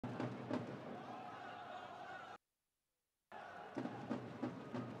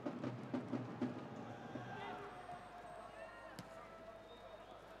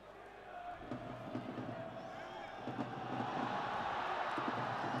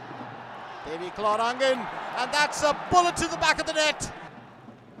Davi clawed Angan, and that's a bullet to the back of the net.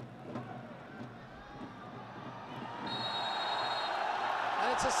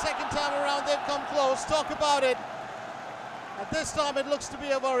 And it's the second time around they've come close. Talk about it. At this time it looks to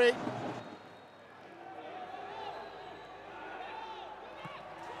be a worry.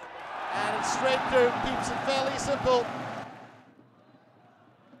 And it's straight through, keeps it fairly simple.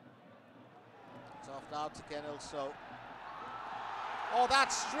 Soft out to Ilsø. Oh,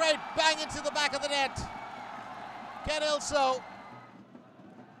 that's straight bang into the back of the net. Ilsø.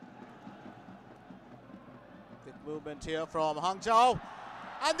 Good movement here from Hangzhou.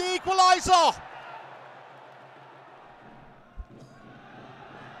 And the equaliser.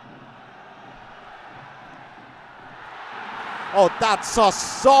 Oh, that's a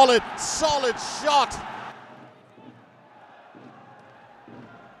solid shot.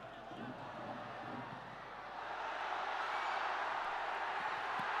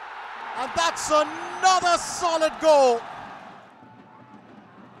 And that's another solid goal.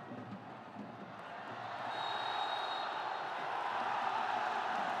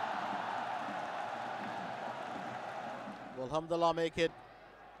 Will Hamdallah make it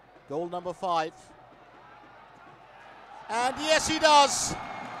goal number 5? And yes, he does.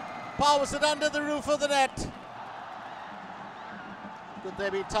 Powers it under the roof of the net. Could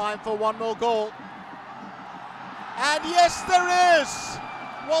there be time for one more goal? And yes, there is.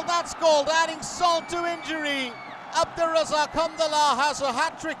 Well, that's called adding salt to injury. Hamdallah has a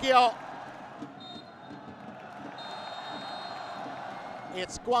hat-trick here.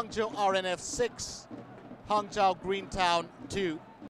 It's Guangzhou R&F 6, Hangzhou Greentown 2.